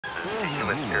to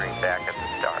humans peering back at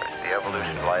the stars. The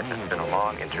evolution of life has been a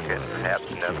long, intricate, and perhaps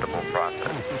inevitable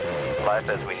process. Life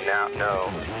as we now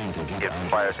know, it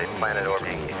requires a planet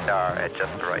orbiting a star at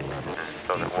just the right distance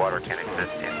so that water can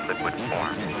exist in liquid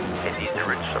form. It needs a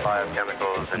rich supply of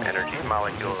chemicals and energy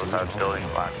molecules without building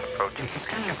blocks of proteins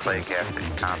and nucleic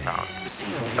acid compounds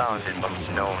found in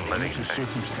most known living things.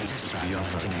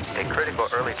 A critical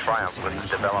early triumph was the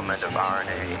development of RNA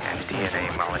and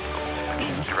DNA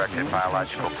molecules, which directed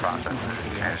biological processes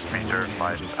and preserved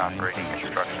life's operating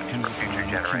instructions for future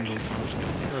generations.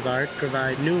 Of art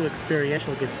provide new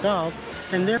experiential gestalts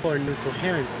and therefore new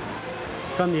coherences.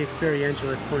 From the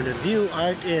experientialist point of view,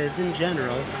 art is, in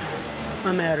general,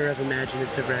 a matter of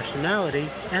imaginative rationality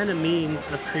and a means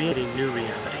of creating new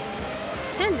realities.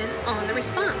 Dependent on the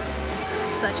response.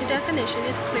 Such a definition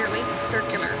is clearly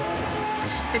circular.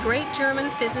 The great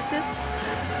German physicist,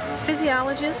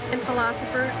 physiologist, and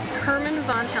philosopher Hermann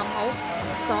von Helmholtz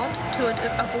sought to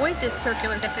avoid this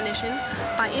circular definition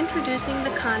by introducing the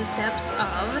concepts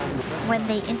of when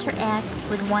they interact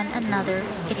with one another,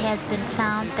 it has been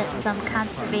found that some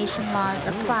conservation laws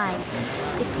apply,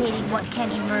 dictating what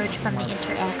can emerge from the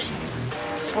interaction.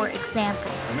 For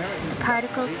example, the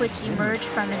particles which emerge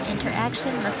from an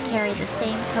interaction must carry the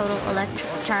same total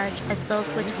electric charge as those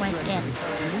which went in.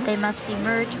 They must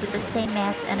emerge with the same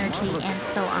mass energy, and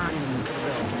so on.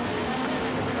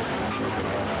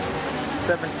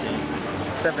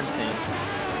 17.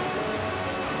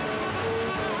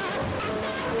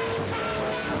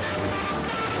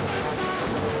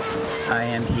 I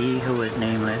am he who is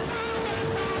nameless,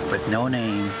 with no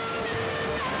name,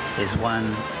 is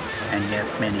one and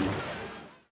yet many.